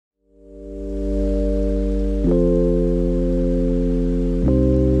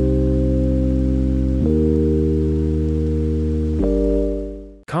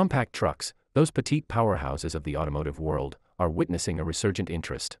trucks, those petite powerhouses of the automotive world, are witnessing a resurgent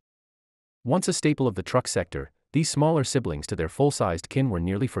interest. Once a staple of the truck sector, these smaller siblings to their full-sized kin were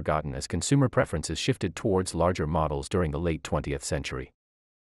nearly forgotten as consumer preferences shifted towards larger models during the late 20th century.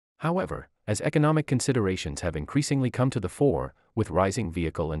 However, as economic considerations have increasingly come to the fore, with rising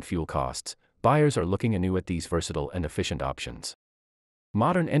vehicle and fuel costs, buyers are looking anew at these versatile and efficient options.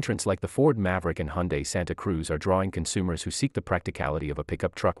 Modern entrants like the Ford Maverick and Hyundai Santa Cruz are drawing consumers who seek the practicality of a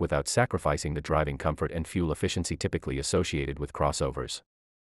pickup truck without sacrificing the driving comfort and fuel efficiency typically associated with crossovers.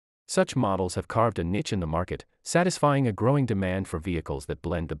 Such models have carved a niche in the market, satisfying a growing demand for vehicles that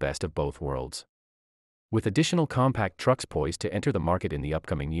blend the best of both worlds. With additional compact trucks poised to enter the market in the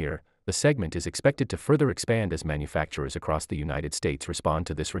upcoming year, the segment is expected to further expand as manufacturers across the United States respond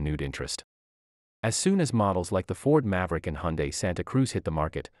to this renewed interest. As soon as models like the Ford Maverick and Hyundai Santa Cruz hit the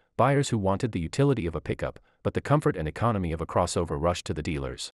market, buyers who wanted the utility of a pickup, but the comfort and economy of a crossover rushed to the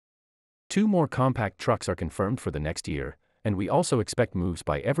dealers. 2 more compact trucks are confirmed for the next year, and we also expect moves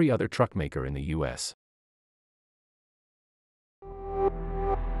by every other truck maker in the U.S.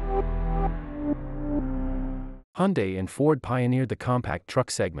 Hyundai and Ford pioneered the compact truck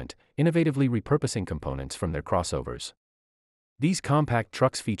segment, innovatively repurposing components from their crossovers. These compact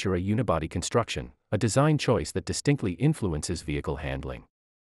trucks feature a unibody construction, a design choice that distinctly influences vehicle handling.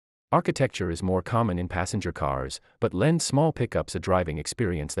 Architecture is more common in passenger cars, but lends small pickups a driving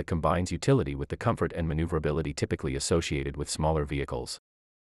experience that combines utility with the comfort and maneuverability typically associated with smaller vehicles.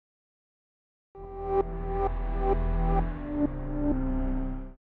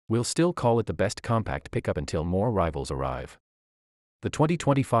 We'll still call it the best compact pickup until more rivals arrive. The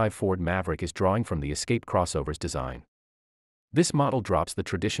 2025 Ford Maverick is drawing from the Escape crossover's design. This model drops the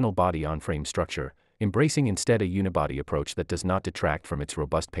traditional body-on-frame structure, embracing instead a unibody approach that does not detract from its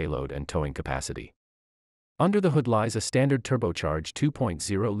robust payload and towing capacity. Under the hood lies a standard turbocharged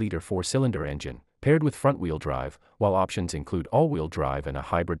 2.0-liter 4-cylinder engine, paired with front-wheel drive, while options include all-wheel drive and a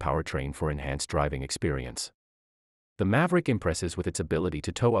hybrid powertrain for enhanced driving experience. The Maverick impresses with its ability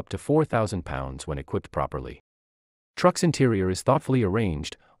to tow up to 4,000 pounds when equipped properly. Truck's interior is thoughtfully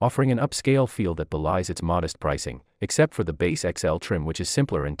arranged, offering an upscale feel that belies its modest pricing, except for the base XL trim, which is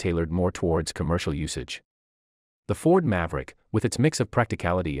simpler and tailored more towards commercial usage. The Ford Maverick, with its mix of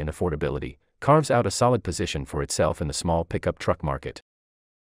practicality and affordability, carves out a solid position for itself in the small pickup truck market.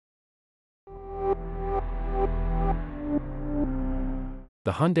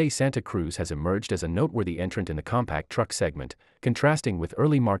 The Hyundai Santa Cruz has emerged as a noteworthy entrant in the compact truck segment, contrasting with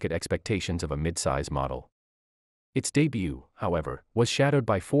early market expectations of a mid-size model. Its debut, however, was shadowed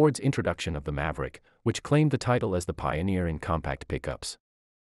by Ford's introduction of the Maverick, which claimed the title as the pioneer in compact pickups.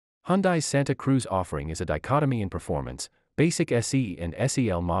 Hyundai's Santa Cruz offering is a dichotomy in performance. Basic SE and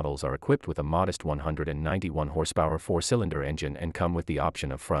SEL models are equipped with a modest 191 horsepower 4-cylinder engine and come with the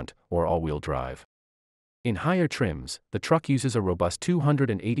option of front or all-wheel drive. In higher trims, the truck uses a robust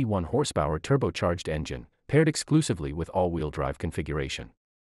 281 horsepower turbocharged engine, paired exclusively with all-wheel drive configuration.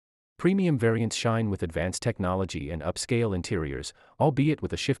 Premium variants shine with advanced technology and upscale interiors, albeit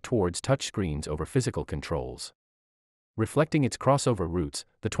with a shift towards touchscreens over physical controls. Reflecting its crossover roots,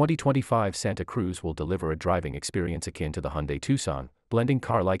 the 2025 Santa Cruz will deliver a driving experience akin to the Hyundai Tucson, blending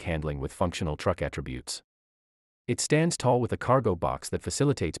car-like handling with functional truck attributes. It stands tall with a cargo box that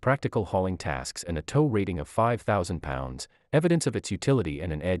facilitates practical hauling tasks and a tow rating of 5,000 pounds, evidence of its utility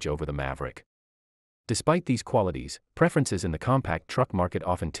and an edge over the Maverick. Despite these qualities, preferences in the compact truck market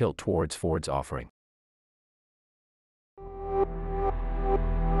often tilt towards Ford's offering.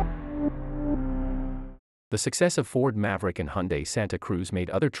 The success of Ford Maverick and Hyundai Santa Cruz made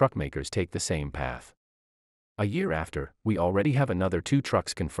other truck makers take the same path. A year after, we already have another 2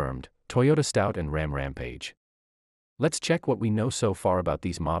 trucks confirmed, Toyota Stout and Ram Rampage. Let's check what we know so far about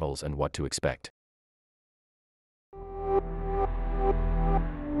these models and what to expect.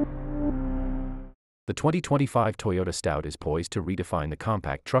 The 2025 Toyota Stout is poised to redefine the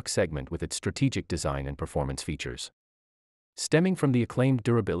compact truck segment with its strategic design and performance features. Stemming from the acclaimed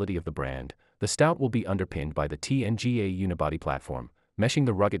durability of the brand, the Stout will be underpinned by the TNGA unibody platform, meshing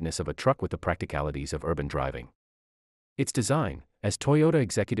the ruggedness of a truck with the practicalities of urban driving. Its design, as Toyota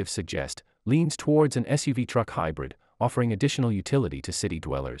executives suggest, leans towards an SUV truck hybrid, offering additional utility to city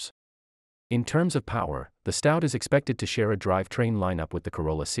dwellers. In terms of power, the Stout is expected to share a drivetrain lineup with the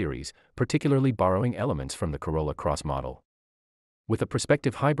Corolla series, particularly borrowing elements from the Corolla Cross model. With a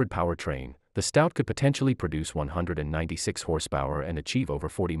prospective hybrid powertrain, the Stout could potentially produce 196 horsepower and achieve over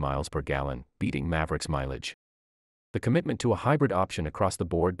 40 miles per gallon, beating Maverick's mileage. The commitment to a hybrid option across the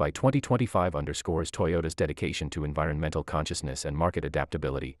board by 2025 underscores Toyota's dedication to environmental consciousness and market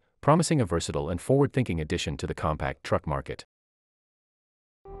adaptability, promising a versatile and forward-thinking addition to the compact truck market.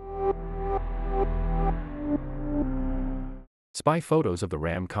 Spy photos of the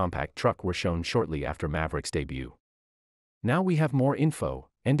Ram compact truck were shown shortly after Maverick's debut. Now we have more info,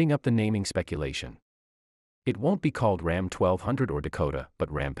 ending up the naming speculation. It won't be called Ram 1200 or Dakota,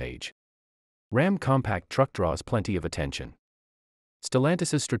 but Rampage. Ram compact truck draws plenty of attention.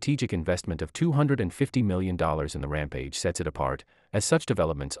 Stellantis' strategic investment of $250 million in the Rampage sets it apart, as such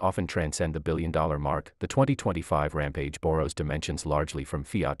developments often transcend the billion-dollar mark. The 2025 Rampage borrows dimensions largely from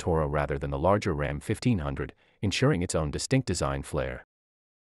Fiat Toro rather than the larger Ram 1500, ensuring its own distinct design flair.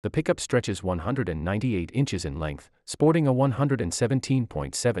 The pickup stretches 198 inches in length, sporting a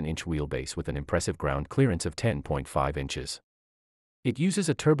 117.7-inch wheelbase with an impressive ground clearance of 10.5 inches. It uses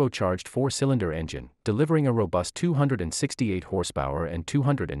a turbocharged 4-cylinder engine, delivering a robust 268 horsepower and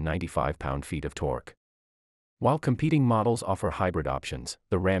 295 pound-feet of torque. While competing models offer hybrid options,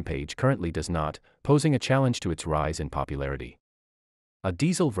 the Rampage currently does not, posing a challenge to its rise in popularity. A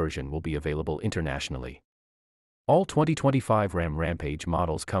diesel version will be available internationally. All 2025 Ram Rampage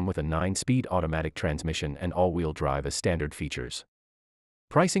models come with a 9-speed automatic transmission and all-wheel drive as standard features.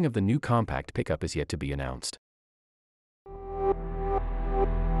 Pricing of the new compact pickup is yet to be announced.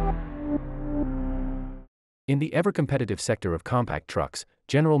 In the ever-competitive sector of compact trucks,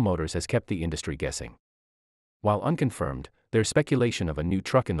 General Motors has kept the industry guessing. While unconfirmed, there's speculation of a new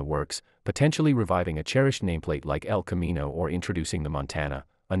truck in the works, potentially reviving a cherished nameplate like El Camino or introducing the Montana,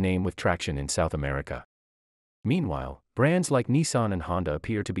 a name with traction in South America. Meanwhile, brands like Nissan and Honda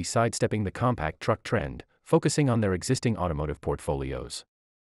appear to be sidestepping the compact truck trend, focusing on their existing automotive portfolios.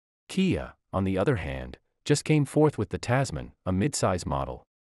 Kia, on the other hand, just came forth with the Tasman, a mid-size model.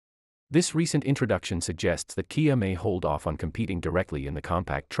 This recent introduction suggests that Kia may hold off on competing directly in the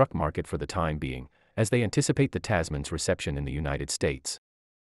compact truck market for the time being, as they anticipate the Tasman's reception in the United States.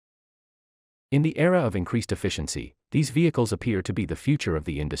 In the era of increased efficiency, these vehicles appear to be the future of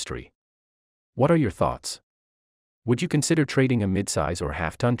the industry. What are your thoughts? Would you consider trading a mid-size or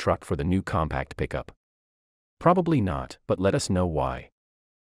half-ton truck for the new compact pickup? Probably not, but let us know why.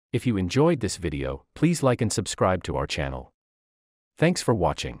 If you enjoyed this video, please like and subscribe to our channel. Thanks for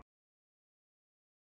watching.